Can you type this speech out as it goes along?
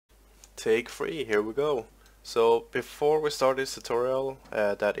Take 3, here we go. So before we start this tutorial,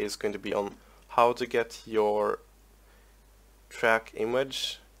 that is going to be on how to get your track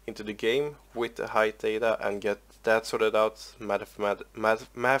image into the game with the height data and get that sorted out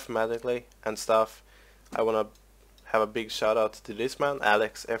mathematically and stuff. I want to have a big shout out to this man,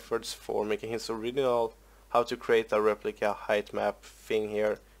 Alex Efforts, for making his original how to create a replica height map thing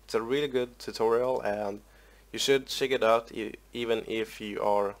here. It's a really good tutorial and you should check it out even if you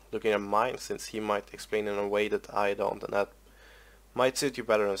are looking at mine, since he might explain in a way that I don't, and that might suit you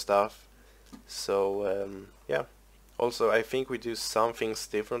better and stuff. So yeah. Also, I think we do some things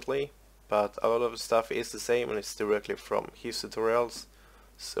differently, but a lot of the stuff is the same and it's directly from his tutorials.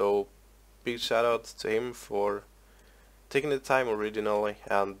 So big shout out to him for taking the time originally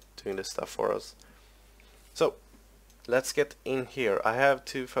and doing this stuff for us. So let's get in here. I have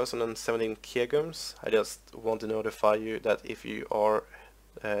 2017 Kegums. I just want to notify you that if you are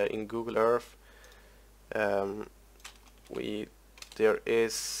in Google Earth, there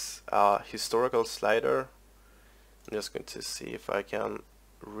is a historical slider. I'm just going to see if I can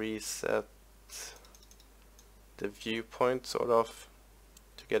reset the viewpoint sort of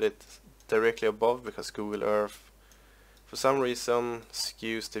to get it directly above, because Google Earth for some reason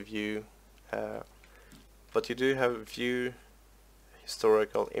skews the view. But you do have view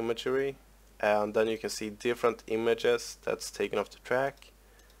historical imagery, and then you can see different images that's taken off the track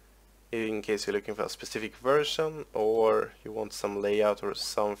in case you're looking for a specific version or you want some layout or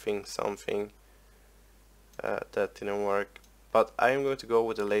something that didn't work. But I'm going to go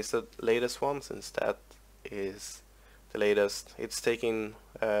with the latest one, since that is the latest. It's taking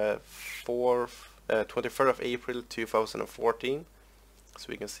 23rd of April 2014. So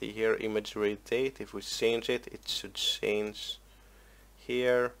we can see here imagery date. If we change it, it should change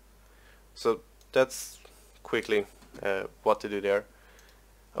here. So that's quickly what to do there.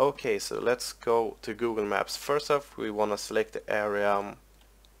 Okay, so let's go to Google Maps. First off, we want to select the area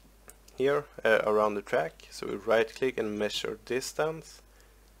here around the track. So we right click and measure distance.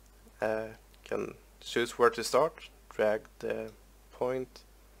 Can choose where to start, drag the point,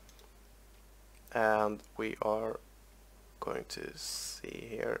 and we are going to see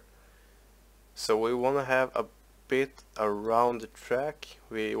here. So we want to have a bit around the track.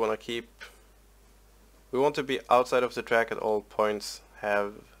 We want to be outside of the track at all points,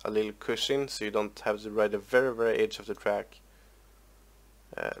 have a little cushion so you don't have to ride the very edge of the track.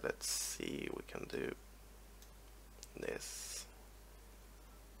 Let's see, we can do this.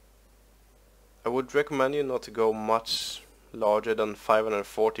 I would recommend you not to go much larger than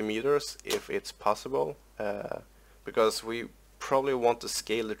 540 meters if it's possible, because we probably want to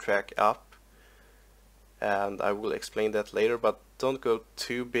scale the track up, and I will explain that later. But don't go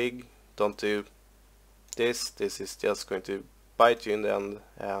too big, don't do this is just going to bite you in the end,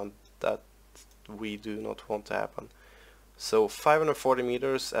 and that we do not want to happen. So 540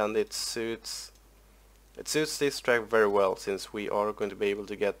 meters, and it suits this track very well, since we are going to be able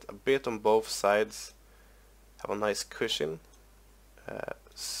to get a bit on both sides, have a nice cushion.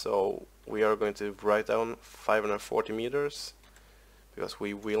 So we are going to write down 540 meters because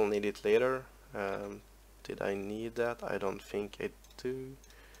we will need it later. Did I need that? I don't think I do.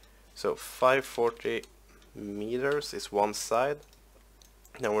 So 540 meters is one side.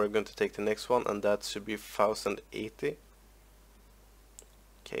 Now we're going to take the next one, and that should be 1080.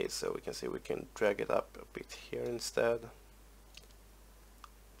 Okay, so we can see we can drag it up a bit here instead.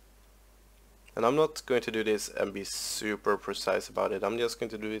 And I'm not going to do this and be super precise about it. I'm just going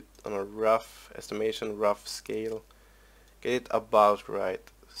to do it on a rough estimation, rough scale. Get it about right.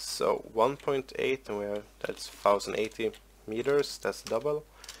 So 1.8, and that's 1080 meters, that's double.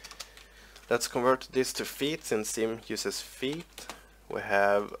 Let's convert this to feet, since Sim uses feet. We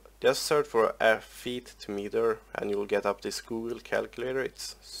have just search for feet to meter and you will get up this Google calculator.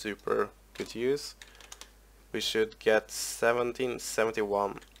 It's super good to use. We should get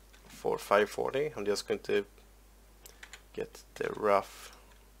 1771 for 540. I'm just going to get the rough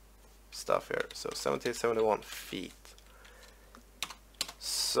stuff here. So 1771 feet.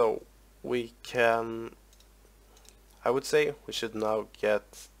 So we can, I would say we should now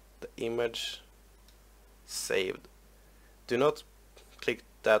get the image saved. Do not click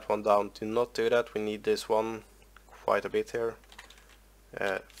that one down, do not do that. We need this one quite a bit here.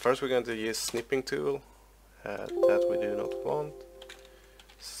 First we're going to use snipping tool, that we do not want.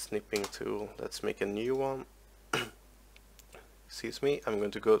 Snipping tool, let's make a new one. Excuse me, I'm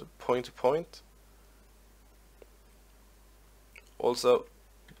going to go to point. Also,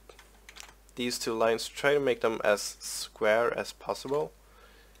 these two lines, try to make them as square as possible.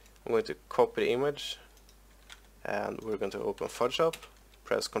 I'm going to copy the image, and we're going to open Photoshop,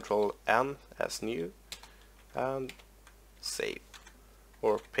 press Ctrl N as new and save,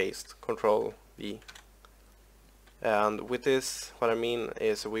 or paste, Ctrl V. And with this, what I mean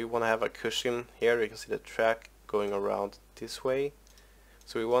is we want to have a cushion here. You can see the track going around this way.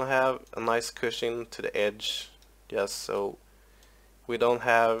 So we want to have a nice cushion to the edge, just so we don't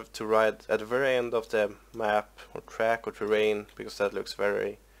have to ride at the very end of the map or track or terrain, because that looks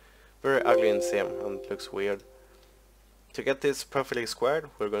very ugly in Sim and looks weird. To get this perfectly squared,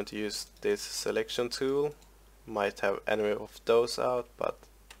 we're going to use this selection tool. Might have any of those out, but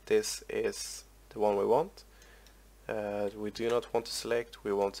this is the one we want. We do not want to select,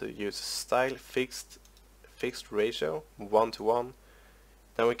 we want to use style fixed ratio 1:1.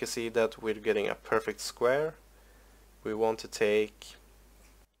 Then we can see that we're getting a perfect square. We want to take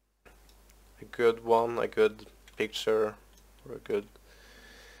a good one, a good picture, or a good...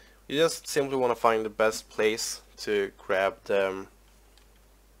 You just simply want to find the best place to grab the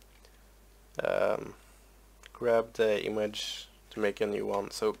image to make a new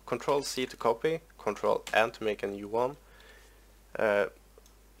one. So Control C to copy, Control N to make a new one. You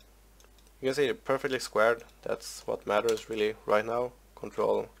can see it perfectly squared. That's what matters really right now.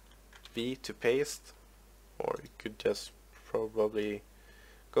 Control V to paste, or you could just probably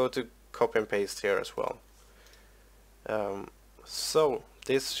go to copy and paste here as well. So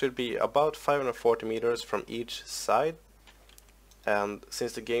this should be about 540 meters from each side, and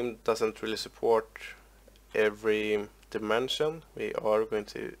since the game doesn't really support every dimension, we are going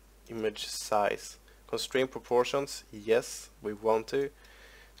to image size. Constrain proportions, yes, we want to.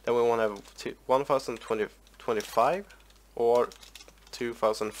 Then we want to have 1025 or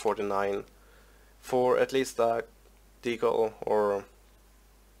 2049 for at least a decal or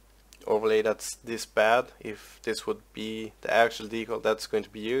overlay that's this bad. If this would be the actual decal that's going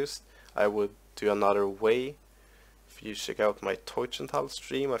to be used, I would do another way. If you check out my Teufelstal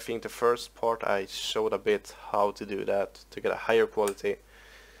stream, I think the first part I showed a bit how to do that to get a higher quality.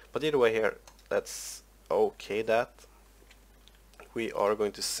 But either way here, let's OK that. We are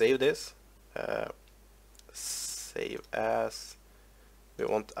going to save this. Save as. We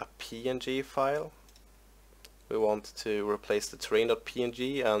want a PNG file. We want to replace the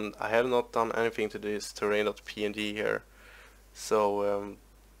terrain.png, and I have not done anything to this terrain.png here. So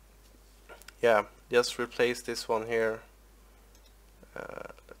yeah, just replace this one here.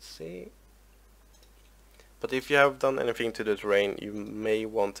 Let's see. But if you have done anything to the terrain, you may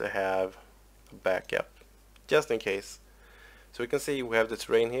want to have a backup, just in case. So we can see we have the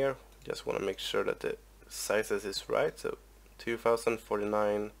terrain here. Just want to make sure that the sizes is right. So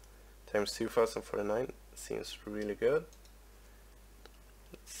 2049 times 2049 seems really good.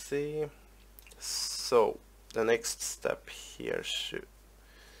 Let's see. So the next step here,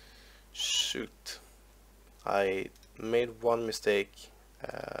 shoot, I made one mistake.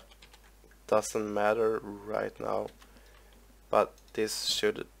 Doesn't matter right now, but this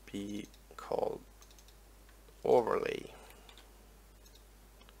should be called overlay.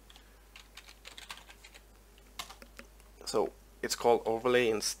 So it's called overlay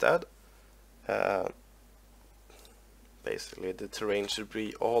instead. Basically the terrain should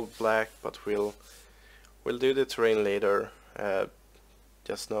be all black, but we'll do the terrain later.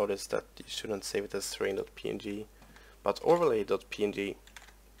 Just notice that you shouldn't save it as terrain.png, but overlay.png.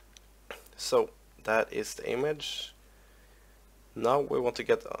 So that is the image. Now we want to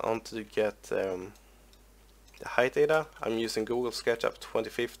get the height data. I'm using Google SketchUp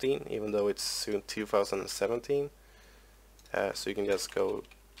 2015, even though it's soon 2017. So you can just go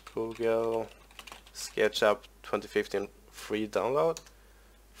Google SketchUp 2015 free download.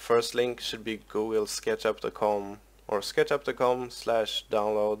 First link should be Google SketchUp.com or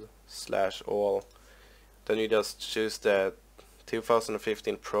sketchup.com/download/all. Then you just choose the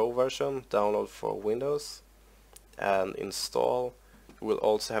 2015 Pro version, download for Windows, and install. You will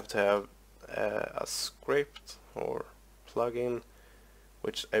also have to have a script or plugin,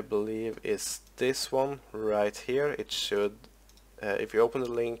 which I believe is this one right here. It should, if you open the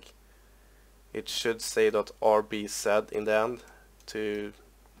link, it should say .rbz in the end to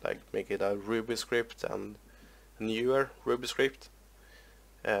like make it a Ruby script and a newer Ruby script.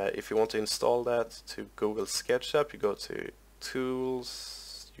 If you want to install that to Google SketchUp, you go to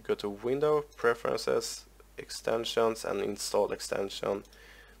Tools, you go to Window, Preferences, Extensions, and Install Extension.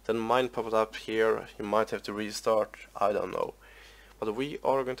 Then mine popped up here. You might have to restart, I don't know. But we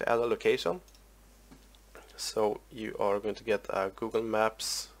are going to add a location. So you are going to get a Google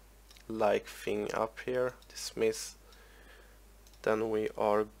Maps like thing up here, dismiss. Then we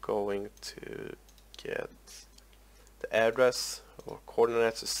are going to get the address or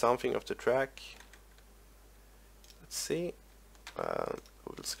coordinates or something of the track. Let's see.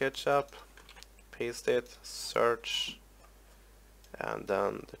 Google SketchUp, paste it, search, and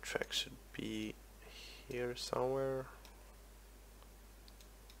then the track should be here somewhere.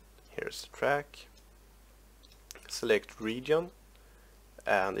 Here's the track. Select region,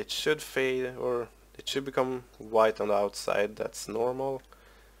 and it should fade, or it should become white on the outside. That's normal.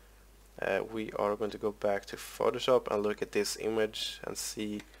 We are going to go back to Photoshop and look at this image and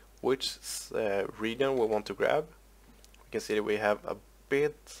see which region we want to grab. We can see that we have a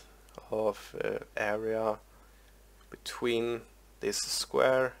bit of area between this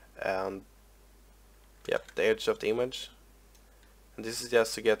square and the edge of the image, and this is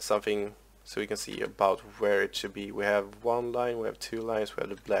just to get something so we can see about where it should be. We have one line, we have two lines, we have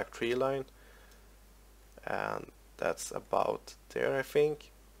the black tree line, and that's about there, I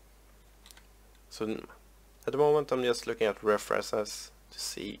think. So at the moment I'm just looking at references to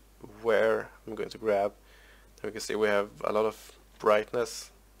see where I'm going to grab. Then we can see we have a lot of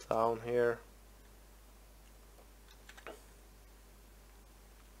brightness down here,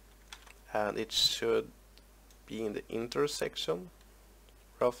 and it should be in the intersection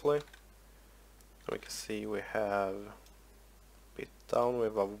roughly. And we can see we have a bit down, we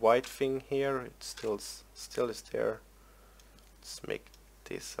have a white thing here. It still is there. Let's make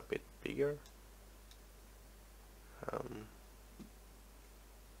this a bit bigger. Go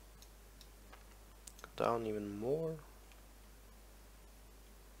down even more.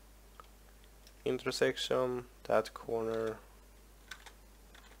 Intersection, that corner,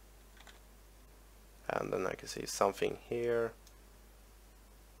 and then I can see something here,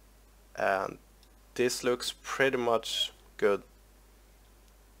 and this looks pretty much good.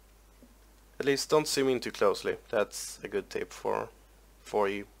 At least don't zoom in too closely. That's a good tip for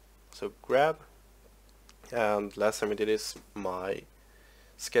you. So grab, and last time I did this my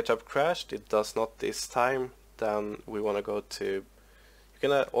SketchUp crashed. It does not this time. Then we want to go to, you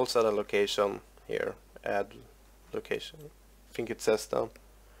can also add a location here, add location, I think it says down.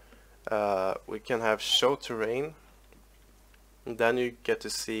 We can have show terrain, and then you get to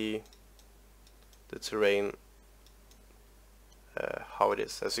see the terrain, how it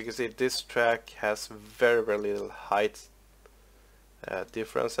is. As you can see, this track has very little height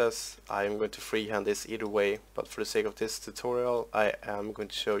differences. I'm going to freehand this either way, but for the sake of this tutorial I am going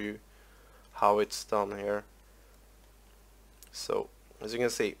to show you how it's done here. So as you can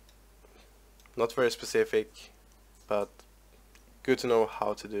see, not very specific, but good to know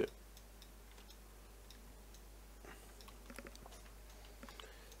how to do.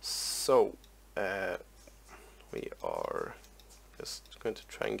 So we are just going to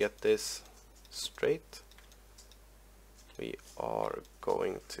try and get this straight. We are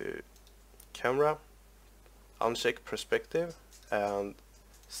going to camera, uncheck perspective, and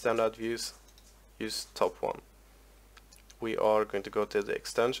standard views, use top one. We are going to go to the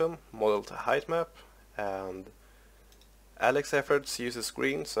extension, model to height map, and Alex Efforts uses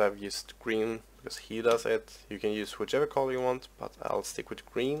green, so I've used green because he does it. You can use whichever color you want, but I'll stick with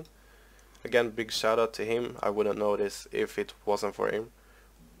green. Again, big shout out to him. I wouldn't know this if it wasn't for him.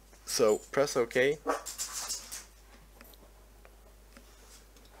 So press OK.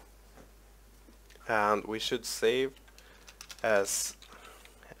 And we should save as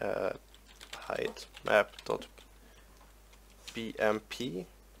heightmap.bmp.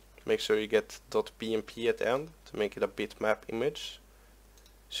 Make sure you get .bmp at the end to make it a bitmap image.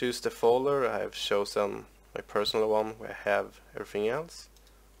 Choose the folder. I have chosen my personal one where I have everything else.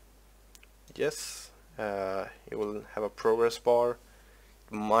 Yes, it will have a progress bar.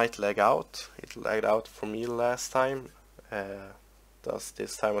 It might lag out. It lagged out for me last time. Does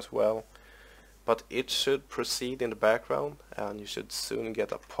this time as well. But it should proceed in the background, and you should soon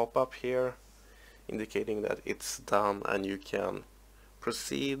get a pop-up here indicating that it's done and you can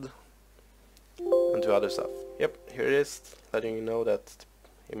proceed and do other stuff. Yep, here it is, letting you know that the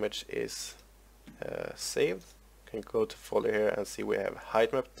image is saved. You can go to folder here and see we have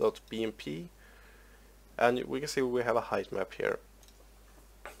heightmap.bmp, and we can see we have a height map here.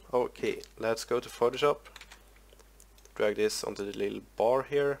 Okay, let's go to Photoshop, drag this onto the little bar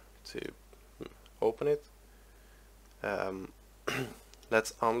here to open it.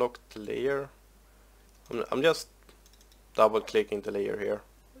 Let's unlock the layer. I'm just double clicking the layer here.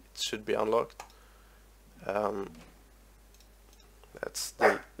 It should be unlocked. Let's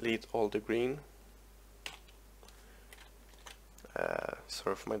delete all the green.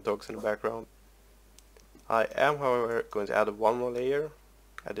 Sorry for my dogs in the background. I am, however, going to add one more layer.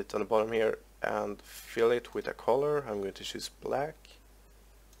 Add it on the bottom here and fill it with a color. I'm going to choose black.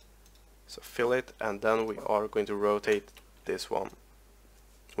 So fill it, and then we are going to rotate this one.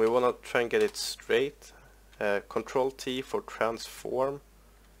 We want to try and get it straight. Control T for transform.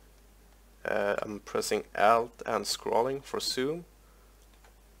 I'm pressing Alt and scrolling for zoom,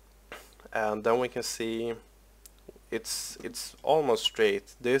 and then we can see it's almost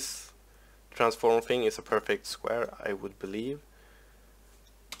straight. This transform thing is a perfect square, I would believe,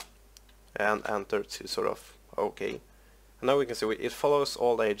 and enter to sort of OK. And now we can see it follows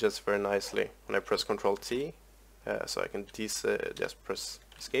all the edges very nicely. When I press Ctrl T, so I can just press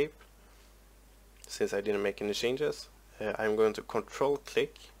escape, since I didn't make any changes. I'm going to Control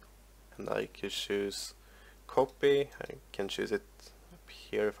click, and I can choose copy. I can choose it up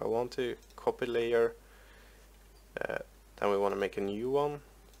here if I want to. Copy layer. Then we want to make a new one,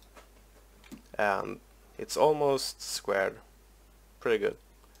 and it's almost squared, pretty good.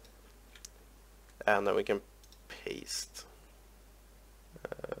 And then we can paste,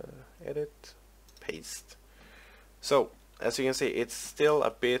 edit, paste. So as you can see, it's still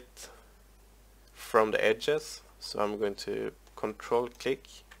a bit from the edges, so I'm going to Control click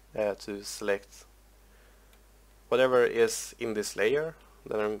to select whatever is in this layer.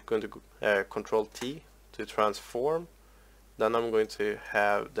 Then I'm going to Control T to transform. Then I'm going to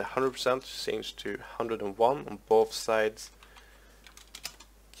have the 100% change to 101 on both sides,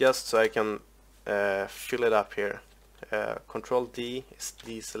 just so I can fill it up here. Control D is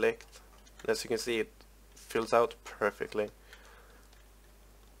deselect. As you can see, it fills out perfectly.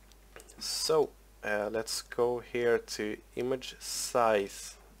 So let's go here to image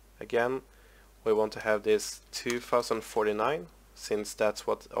size. Again, we want to have this 2049, since that's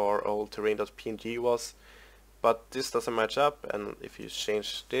what our old terrain.png was. But this doesn't match up, and if you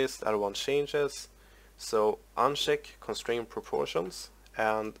change this, the other one changes. So uncheck constraint proportions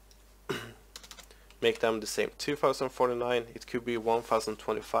and make them the same. 2049, it could be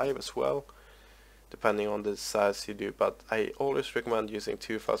 1025 as well, depending on the size you do, but I always recommend using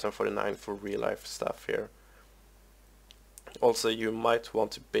 2049 for real life stuff here. Also, you might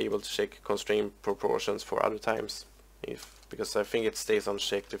want to be able to check constraint proportions for other times, because I think it stays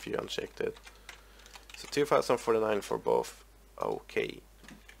unchecked if you unchecked it. So 2049 for both. Okay.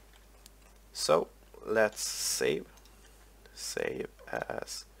 So let's save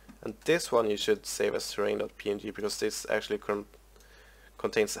as, and this one you should save as terrain.png, because this actually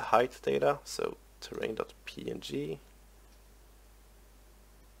contains the height data. So terrain.png,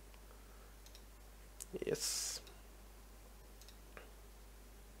 yes,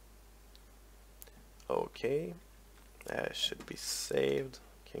 okay, should be saved.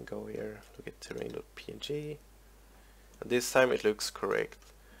 Can go here, look at terrain.png, and this time it looks correct.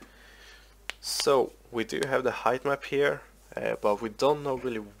 So we do have the height map here, but we don't know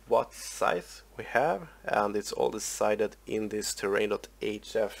really what size we have, and it's all decided in this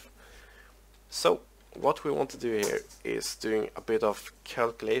terrain.hf. So what we want to do here is doing a bit of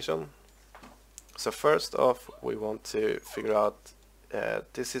calculation. So first off, we want to figure out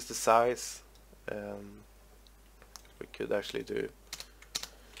this is the size. We could actually do,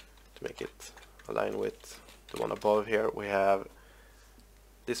 to make it align with the one above here, we have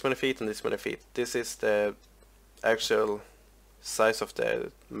this many feet and this many feet. This is the actual size of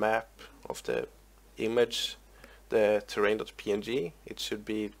the map of the image, the terrain.png. It should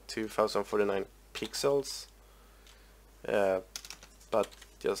be 2049 pixels, but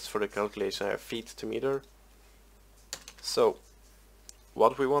just for the calculation I have feet to meter. So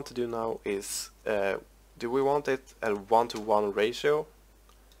what we want to do now is, do we want it at a 1-to-1 ratio?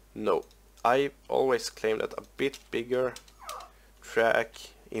 No. I always claim that a bit bigger track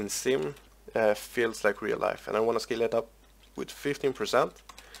in sim feels like real life, and I want to scale it up with 15%.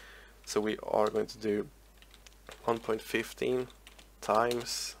 So we are going to do 1.15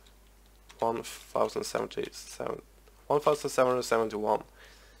 times 1771.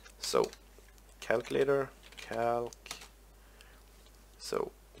 So calculator, calc,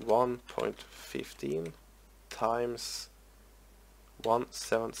 so 1.15 times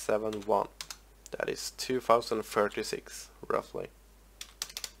 1771, that is 2036 roughly.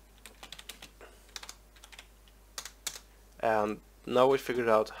 And now we figured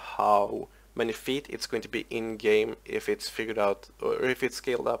out how many feet it's going to be in game if it's figured out, or if it's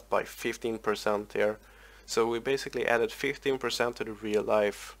scaled up by 15% here. So we basically added 15% to the real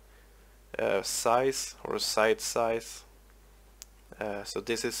life size, or side size. So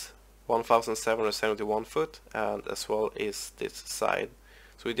this is 1771 foot, and as well is this side.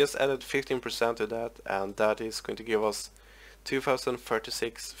 So we just added 15% to that, and that is going to give us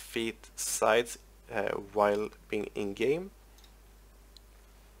 2036 feet sides while being in game.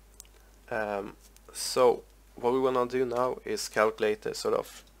 So what we want to do now is calculate a sort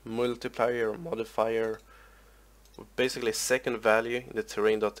of multiplier or modifier, basically second value in the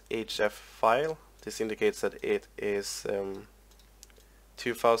terrain.hf file. This indicates that it is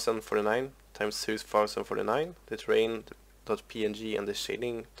 2049 times 2049, the terrain.png and the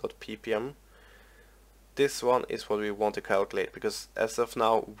shading.ppm. This one is what we want to calculate, because as of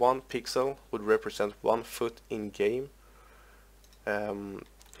now 1 pixel would represent 1 foot in game.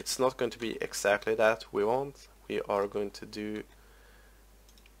 It's not going to be exactly that we want. We are going to do,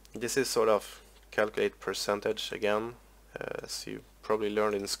 this is sort of calculate percentage again, as you probably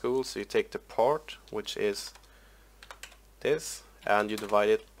learned in school. So you take the part, which is this, and you divide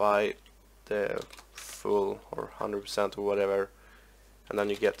it by the full or 100% or whatever, and then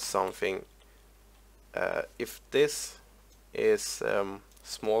you get something. If this is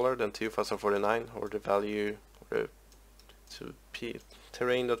smaller than 2049, or the value or to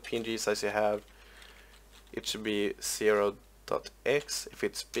terrain.png size you have, it should be 0.x. If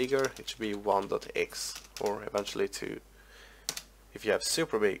it's bigger, it should be 1.x, or eventually 2 if you have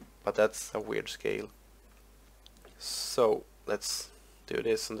super big, but that's a weird scale. So let's do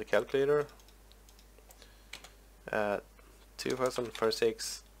this on the calculator.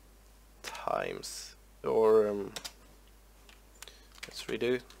 2036 times, or let's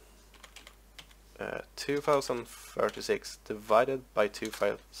redo, 2036 divided by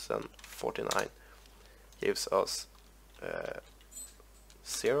 2049 gives us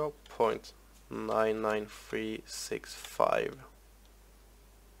 0.99365.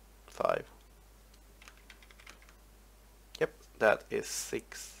 Yep, that is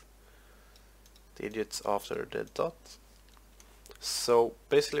 6 digits after the dot. So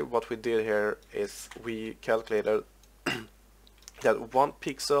basically what we did here is we calculated that 1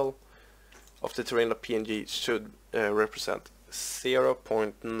 pixel of the terrain.png should represent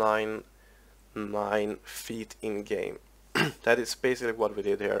 0.99 feet in game. That is basically what we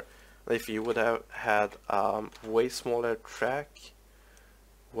did here. If you would have had a way smaller track,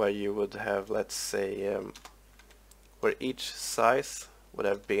 where you would have, let's say, where each size would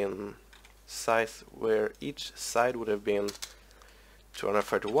have been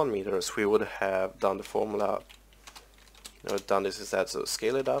 231 meters, we would have done the formula, done this instead. So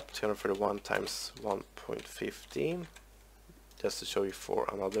scale it up, 231 times 1.15, just to show you for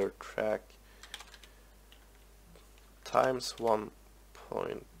another track, times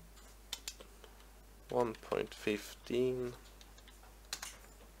 1.15,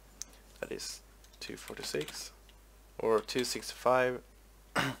 that is 246 or 265.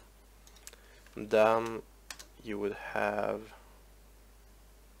 Then you would have,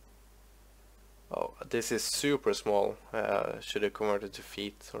 oh, this is super small, should have converted to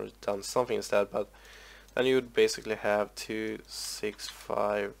feet or done something instead, but then you would basically have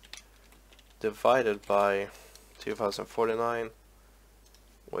 265 divided by 2049,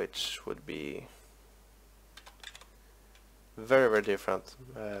 which would be very, very different.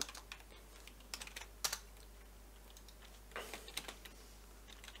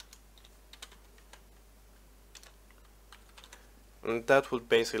 And that would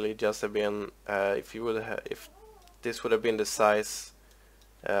basically just have been, if this would have been the size,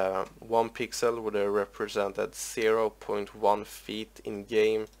 1 pixel would have represented 0.1 feet in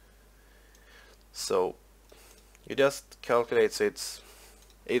game. So you just calculate, so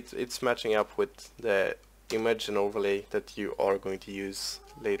it's matching up with the image and overlay that you are going to use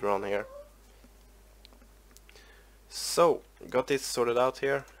later on here. So got this sorted out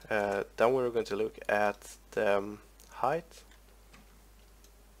here. Then we're going to look at the height.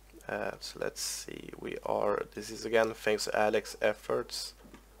 So let's see, this is again thanks to Alex's efforts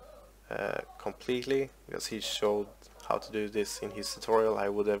completely, because he showed how to do this in his tutorial. I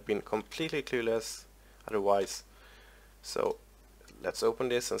would have been completely clueless otherwise. So let's open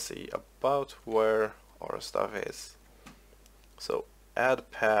this and see about where our stuff is. So add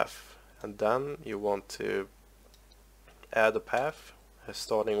path, and then you want to add a path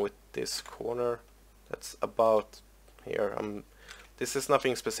starting with this corner that's about here. This is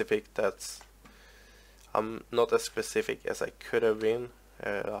nothing specific, I'm not as specific as I could have been.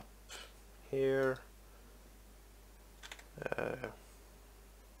 Up here to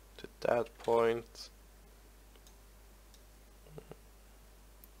that point.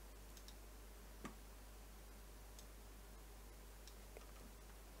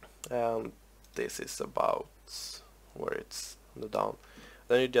 And this is about where it's on the down.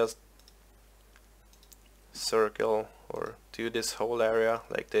 Then you just circle or do this whole area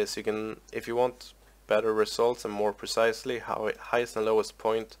like this. You can, if you want better results and more precisely highest and lowest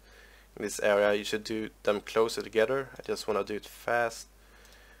point in this area, you should do them closer together. I just want to do it fast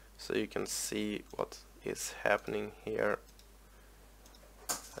so you can see what is happening here.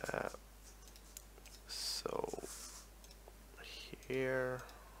 So here,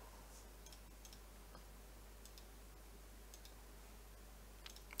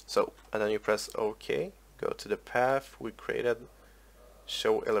 So, and then you press OK, go to the path we created,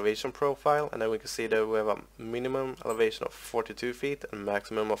 show elevation profile, and then we can see that we have a minimum elevation of 42 feet and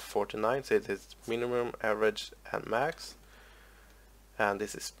maximum of 49, so it is minimum, average and max. And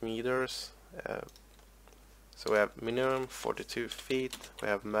this is meters, so we have minimum 42 feet, we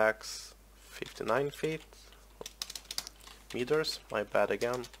have max 59 feet, meters, my bad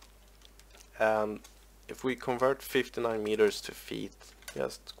again. And if we convert 59 meters to feet,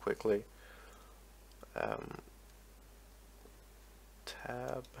 just quickly,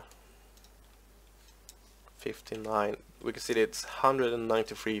 tab 59, we can see that it's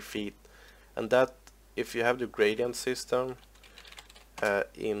 193 feet, and that, if you have the gradient system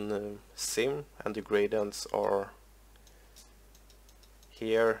in Sim and the gradients are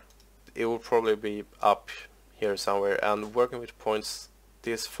here, it will probably be up here somewhere, and working with points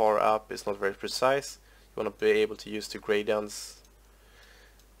this far up is not very precise. You want to be able to use the gradients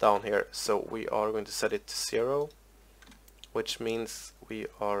down here, so we are going to set it to 0, which means we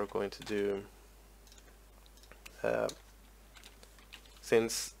are going to do,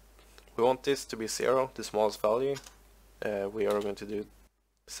 since we want this to be 0, the smallest value, we are going to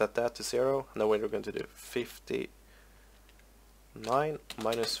set that to 0, and then we're going to do 59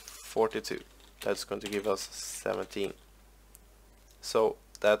 minus 42. That's going to give us 17. So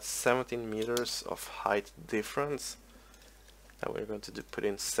that's 17 meters of height difference. And we're going to put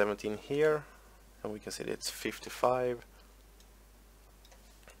in 17 here, and we can see that it's 55.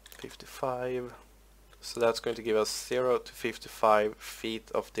 So that's going to give us 0 to 55 feet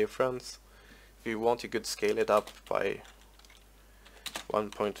of difference. If you want, you could scale it up by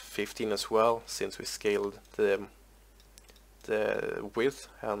 1.15 as well, since we scaled the width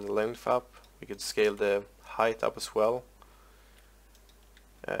and length up. We could scale the height up as well.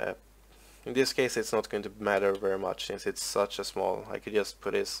 In this case it's not going to matter very much since it's such a small. I could just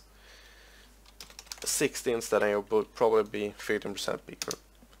put this 60 instead and it would probably be 15% bigger,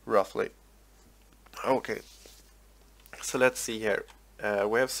 roughly. Okay, so let's see here.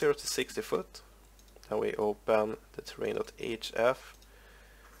 We have 0 to 60 foot, and we open the terrain.hf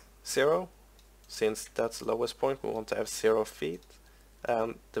 0. Since that's the lowest point, we want to have 0 feet,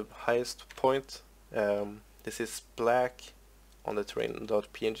 and the highest point, this is black on the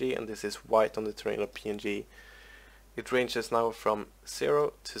terrain.png and this is white on the terrain.png. It ranges now from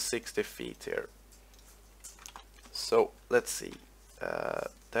 0 to 60 feet here. So let's see,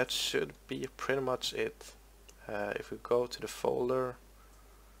 that should be pretty much it. If we go to the folder,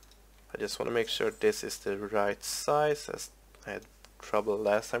 I just want to make sure this is the right size, as I had trouble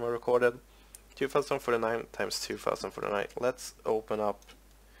last time I recorded. 2049 times 2049. Let's open up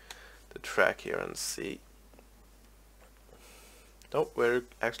the track here and see. No, we're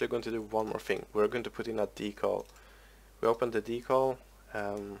actually going to do one more thing. We're going to put in a decal. We open the decal.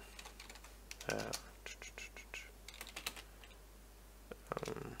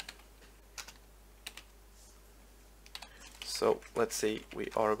 So let's see, we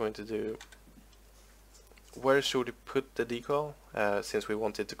are going to do, where should we put the decal? Since we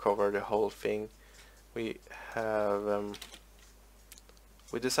wanted to cover the whole thing, we have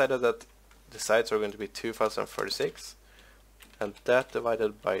we decided that the sides are going to be 2036, and that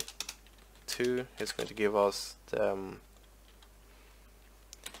divided by 2 is going to give us the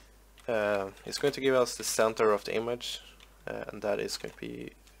it's going to give us the center of the image, and that is going to be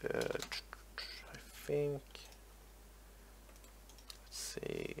I think, let's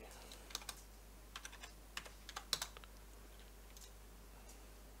see,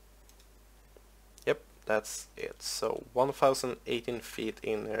 yep, that's it. So 1018 feet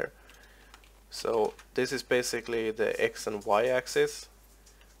in here. So this is basically the X and Y axis.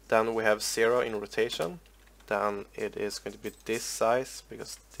 Then we have 0 in rotation. Then it is going to be this size,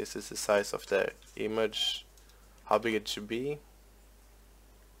 because this is the size of the image, how big it should be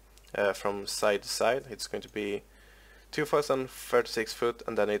from side to side. It's going to be 2036 foot,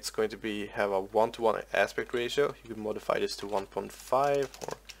 and then it's going to be have a 1:1 aspect ratio. You can modify this to 1.5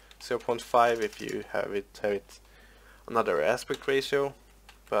 or 0.5 if you have it another aspect ratio,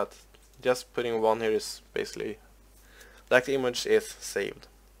 but just putting 1 here is basically like the image is saved.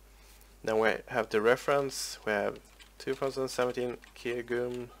 Then we have the reference. We have 2017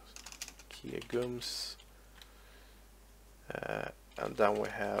 Kiagums, and then we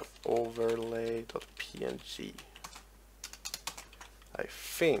have overlay.png. I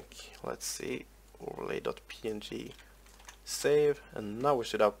think, let's see, overlay.png, save, and now we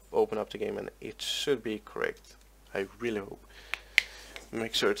should open up the game and it should be correct. I really hope.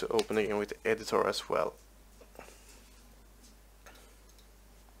 Make sure to open the game with the editor as well.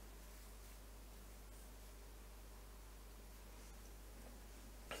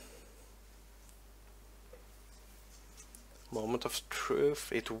 Moment of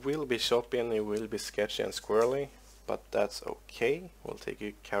truth, it will be choppy and it will be sketchy and squirrely, but that's okay, we'll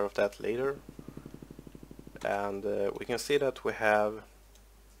take care of that later. And we can see that we have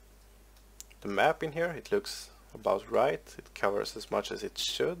the map in here. It looks about right, it covers as much as it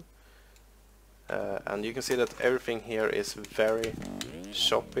should. And you can see that everything here is very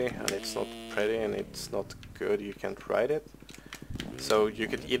choppy and it's not pretty and it's not good, you can't write it. So you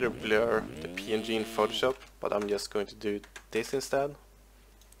could either blur the PNG in Photoshop, but I'm just going to do this instead.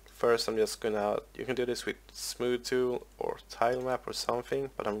 First I'm just gonna, you can do this with Smooth Tool or Tile Map or something,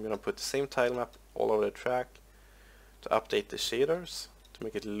 but I'm gonna put the same tile map all over the track to update the shaders, to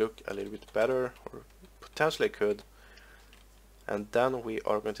make it look a little bit better, or potentially could. And then we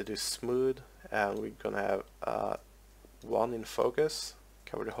are going to do Smooth, and we're gonna have one in focus,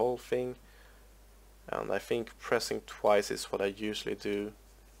 cover the whole thing. And I think pressing twice is what I usually do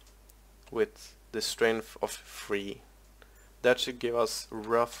with the strength of 3. That should give us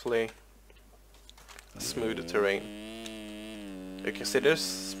roughly a smooth terrain. You can see there's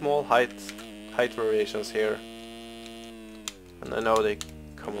small height variations here. And I know they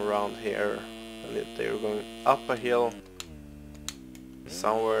come around here and they're going up a hill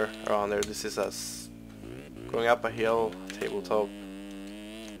somewhere around there. This is us going up a hill, tabletop.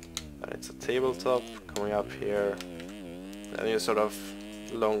 And it's a tabletop coming up here, and you sort of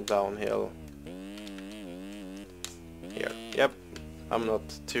long downhill here. Yep, I'm not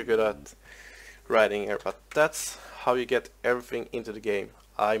too good at writing here, but that's how you get everything into the game.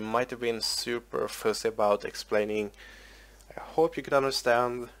 I might have been super fussy about explaining. I hope you could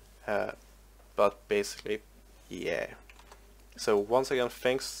understand, but basically, yeah. So once again,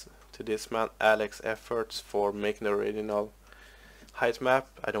 thanks to this man Alex Efforts for making the original height map.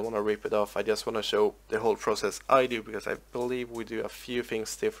 I don't want to rip it off, I just want to show the whole process I do, because I believe we do a few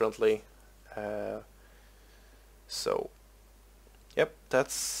things differently. So yep,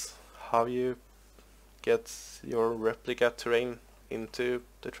 that's how you get your replica terrain into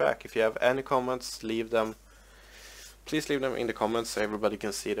the track. If you have any comments, leave them. Please leave them in the comments so everybody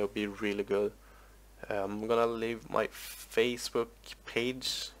can see it. That would be really good. I'm gonna leave my Facebook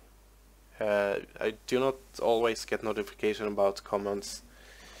page. I do not always get notification about comments,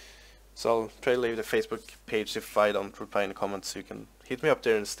 so I'll try to leave the Facebook page if I don't reply in the comments, so you can hit me up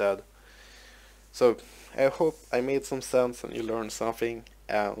there instead. So I hope I made some sense and you learned something,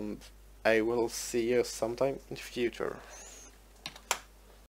 and I will see you sometime in the future.